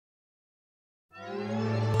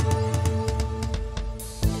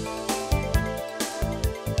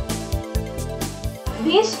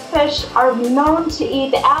these fish are known to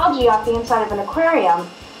eat the algae off the inside of an aquarium.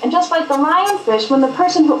 And just like the lionfish, when the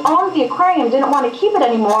person who owned the aquarium didn't want to keep it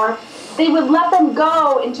anymore, they would let them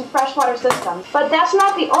go into freshwater systems. But that's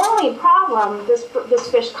not the only problem this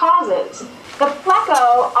fish causes. The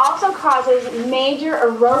pleco also causes major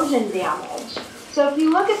erosion damage. So if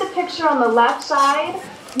you look at the picture on the left side,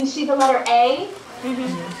 you see the letter A.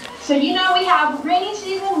 So you know we have rainy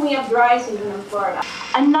season, we have dry season in Florida.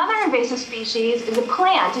 Another invasive species is a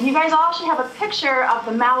plant, and you guys all should have a picture of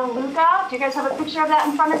the Melaleuca. Do you guys have a picture of that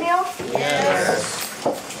in front of you? Yes.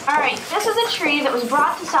 All right, this is a tree that was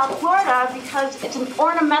brought to South Florida because it's an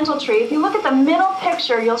ornamental tree. If you look at the middle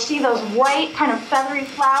picture, you'll see those white kind of feathery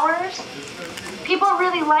flowers. People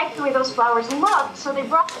really liked the way those flowers looked, so they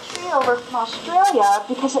brought the tree over from Australia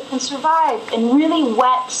because it can survive in really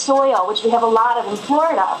wet soil, which we have a lot of in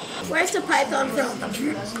Florida. Where's the python from?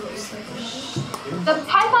 The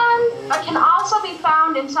python can also be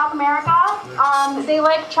found in South America. They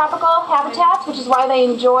like tropical habitats, which is why they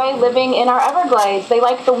enjoy living in our Everglades. They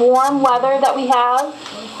like the warm weather that we have,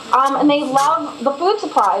 and they love the food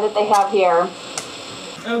supply that they have here.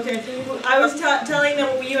 Okay, I was telling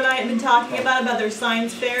them what you and I had been talking about their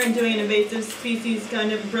science fair and doing an invasive species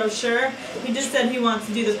kind of brochure. He just said he wants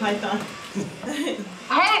to do the python.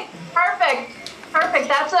 Hey, perfect.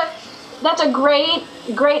 That's a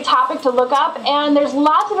great topic to look up, and there's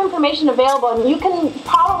lots of information available. And you can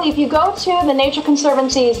probably, if you go to the Nature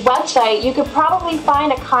Conservancy's website, you could probably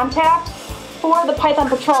find a contact for the Python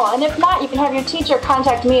Patrol. And if not, you can have your teacher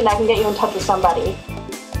contact me, and I can get you in touch with somebody.